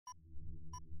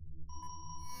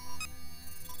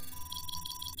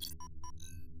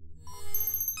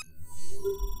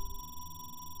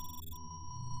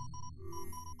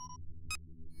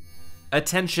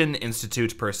Attention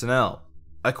Institute personnel.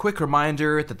 A quick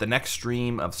reminder that the next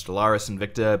stream of Stellaris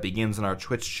Invicta begins on our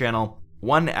Twitch channel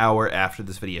 1 hour after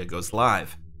this video goes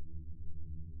live.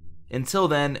 Until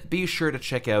then, be sure to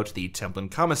check out the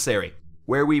Templin Commissary,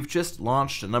 where we've just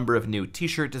launched a number of new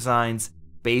t-shirt designs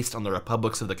based on the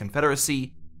Republics of the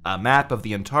Confederacy, a map of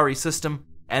the Antares system,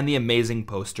 and the amazing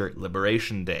poster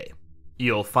Liberation Day.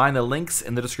 You'll find the links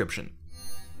in the description.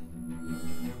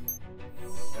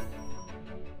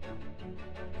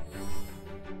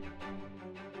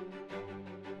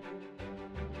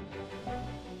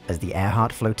 As the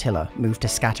Earhart flotilla moved to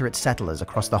scatter its settlers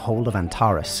across the whole of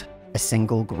Antares, a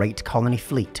single great colony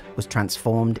fleet was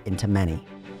transformed into many.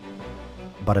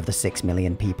 But of the 6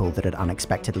 million people that had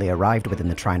unexpectedly arrived within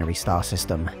the trinary star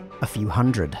system, a few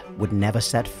hundred would never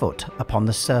set foot upon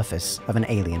the surface of an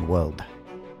alien world.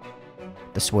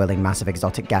 The swirling mass of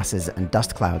exotic gases and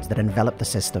dust clouds that enveloped the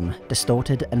system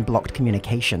distorted and blocked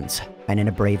communications, and in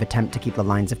a brave attempt to keep the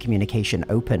lines of communication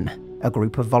open, a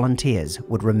group of volunteers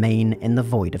would remain in the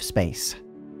void of space.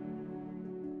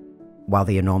 While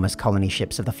the enormous colony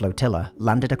ships of the flotilla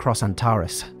landed across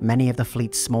Antares, many of the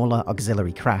fleet's smaller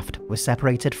auxiliary craft were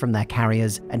separated from their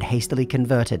carriers and hastily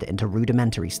converted into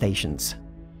rudimentary stations.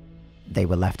 They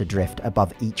were left adrift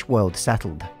above each world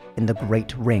settled, in the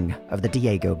Great Ring of the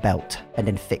Diego Belt, and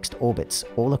in fixed orbits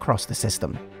all across the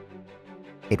system.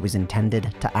 It was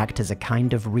intended to act as a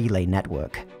kind of relay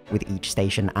network, with each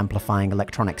station amplifying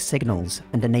electronic signals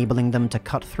and enabling them to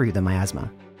cut through the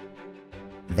miasma.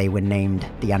 They were named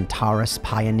the Antares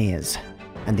Pioneers,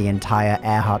 and the entire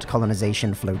Earhart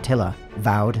colonization flotilla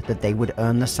vowed that they would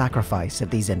earn the sacrifice of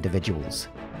these individuals.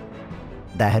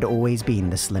 There had always been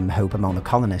the slim hope among the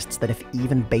colonists that if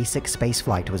even basic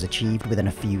spaceflight was achieved within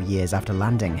a few years after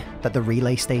landing, that the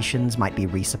relay stations might be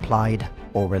resupplied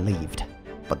or relieved.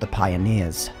 But the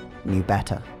pioneers knew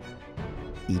better.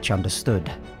 Each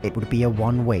understood it would be a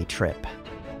one-way trip.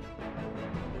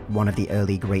 One of the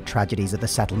early great tragedies of the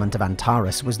settlement of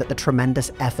Antares was that the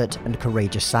tremendous effort and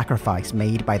courageous sacrifice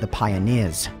made by the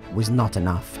pioneers was not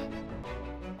enough.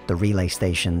 The relay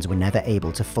stations were never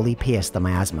able to fully pierce the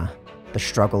miasma. The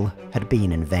struggle had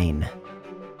been in vain.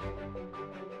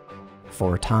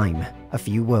 For a time, a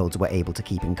few worlds were able to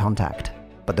keep in contact,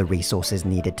 but the resources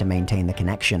needed to maintain the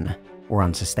connection were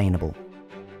unsustainable.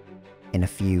 In a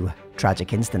few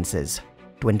tragic instances,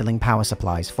 dwindling power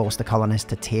supplies forced the colonists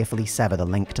to tearfully sever the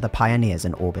link to the pioneers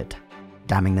in orbit,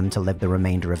 damning them to live the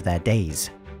remainder of their days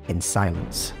in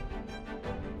silence.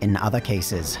 In other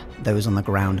cases, those on the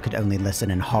ground could only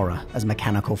listen in horror as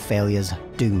mechanical failures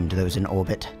doomed those in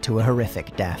orbit to a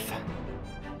horrific death.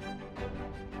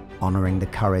 Honoring the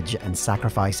courage and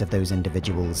sacrifice of those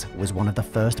individuals was one of the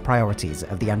first priorities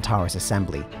of the Antares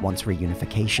Assembly once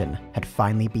reunification had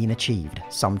finally been achieved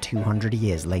some 200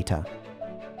 years later.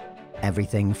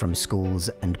 Everything from schools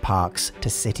and parks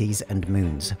to cities and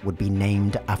moons would be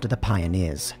named after the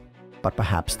pioneers. But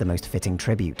perhaps the most fitting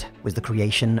tribute was the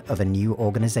creation of a new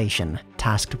organization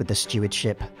tasked with the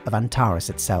stewardship of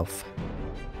Antares itself.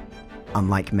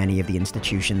 Unlike many of the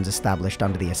institutions established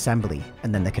under the Assembly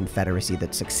and then the Confederacy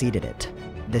that succeeded it,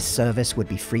 this service would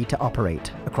be free to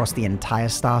operate across the entire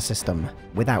star system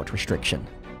without restriction.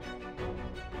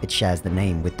 It shares the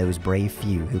name with those brave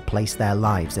few who placed their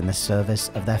lives in the service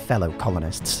of their fellow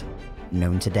colonists,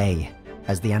 known today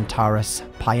as the Antares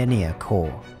Pioneer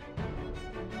Corps.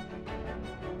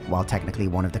 While technically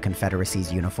one of the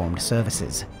Confederacy's uniformed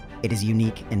services, it is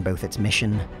unique in both its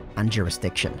mission and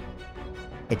jurisdiction.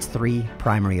 Its 3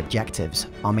 primary objectives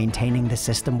are maintaining the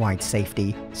system-wide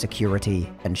safety,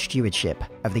 security, and stewardship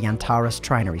of the Antares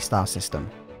Trinary star system.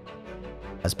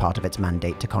 As part of its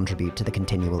mandate to contribute to the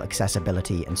continual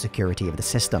accessibility and security of the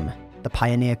system, the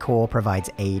Pioneer Corps provides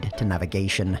aid to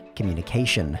navigation,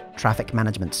 communication, traffic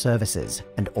management services,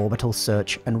 and orbital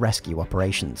search and rescue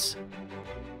operations.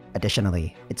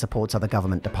 Additionally, it supports other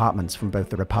government departments from both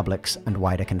the Republics and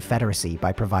wider Confederacy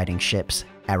by providing ships,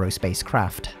 aerospace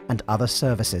craft, and other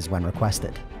services when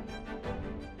requested.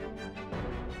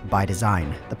 By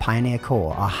design, the Pioneer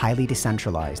Corps are highly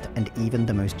decentralized, and even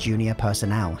the most junior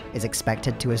personnel is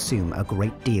expected to assume a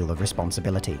great deal of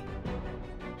responsibility.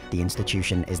 The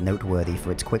institution is noteworthy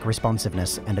for its quick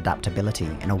responsiveness and adaptability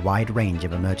in a wide range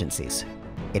of emergencies.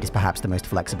 It is perhaps the most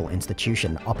flexible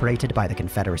institution operated by the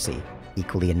Confederacy,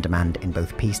 equally in demand in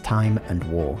both peacetime and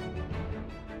war.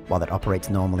 While it operates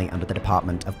normally under the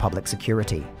Department of Public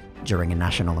Security, during a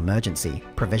national emergency,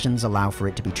 provisions allow for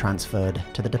it to be transferred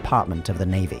to the Department of the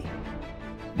Navy.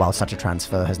 While such a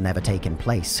transfer has never taken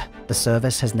place, the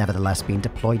service has nevertheless been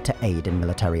deployed to aid in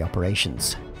military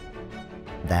operations.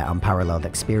 Their unparalleled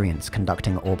experience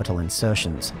conducting orbital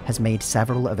insertions has made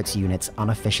several of its units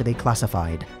unofficially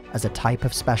classified as a type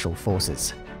of special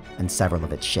forces, and several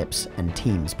of its ships and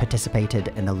teams participated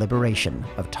in the liberation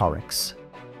of Torix.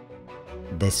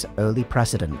 This early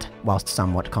precedent, whilst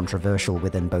somewhat controversial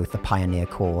within both the Pioneer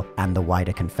Corps and the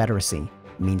wider Confederacy,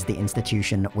 means the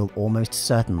institution will almost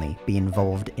certainly be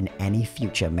involved in any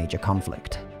future major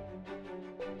conflict.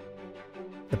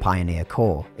 The Pioneer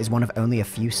Corps is one of only a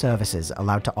few services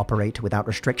allowed to operate without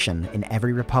restriction in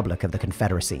every republic of the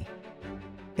Confederacy.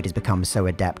 It has become so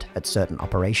adept at certain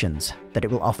operations that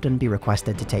it will often be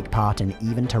requested to take part in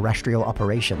even terrestrial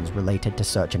operations related to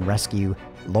search and rescue,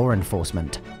 law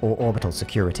enforcement, or orbital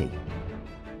security.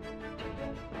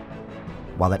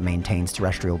 While it maintains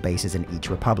terrestrial bases in each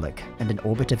republic and an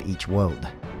orbit of each world,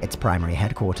 its primary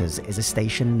headquarters is a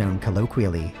station known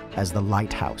colloquially as the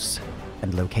Lighthouse,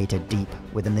 and located deep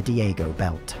within the Diego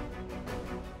Belt.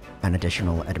 An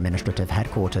additional administrative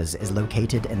headquarters is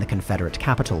located in the Confederate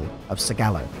capital of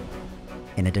Sigalo.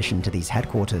 In addition to these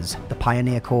headquarters, the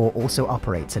Pioneer Corps also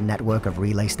operates a network of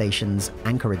relay stations,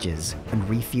 anchorages, and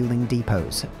refueling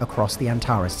depots across the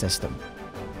Antares system.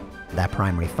 Their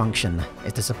primary function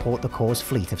is to support the Corps'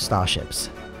 fleet of starships.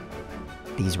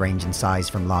 These range in size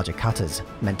from larger cutters,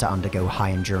 meant to undergo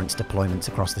high-endurance deployments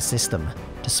across the system,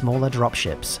 to smaller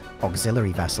dropships,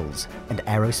 auxiliary vessels, and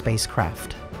aerospace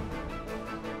craft.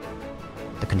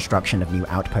 The construction of new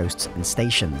outposts and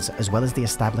stations, as well as the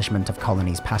establishment of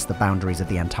colonies past the boundaries of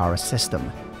the Antares system,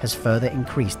 has further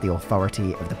increased the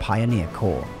authority of the Pioneer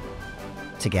Corps.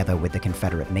 Together with the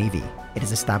Confederate Navy, it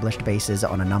has established bases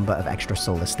on a number of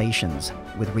extrasolar stations,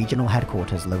 with regional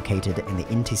headquarters located in the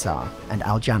Intisar and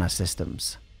Aljana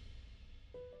systems.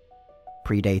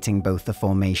 Predating both the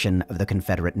formation of the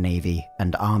Confederate Navy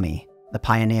and Army, the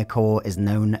Pioneer Corps is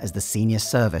known as the senior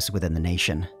service within the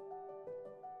nation.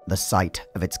 The sight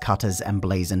of its cutters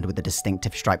emblazoned with the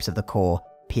distinctive stripes of the Corps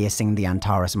piercing the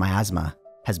Antares miasma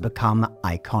has become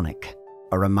iconic,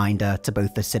 a reminder to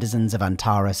both the citizens of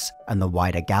Antares and the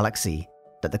wider galaxy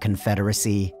that the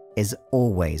Confederacy is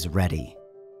always ready.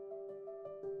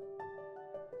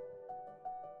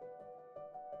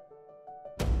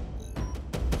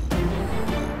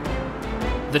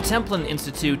 The Templin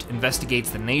Institute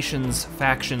investigates the nations,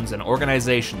 factions, and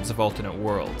organizations of alternate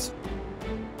worlds.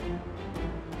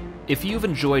 If you've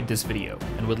enjoyed this video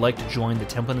and would like to join the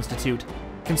Templin Institute,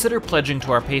 consider pledging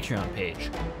to our Patreon page.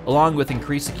 Along with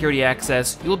increased security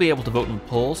access, you'll be able to vote in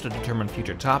polls to determine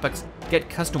future topics, get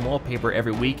custom wallpaper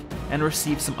every week, and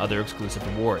receive some other exclusive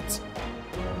rewards.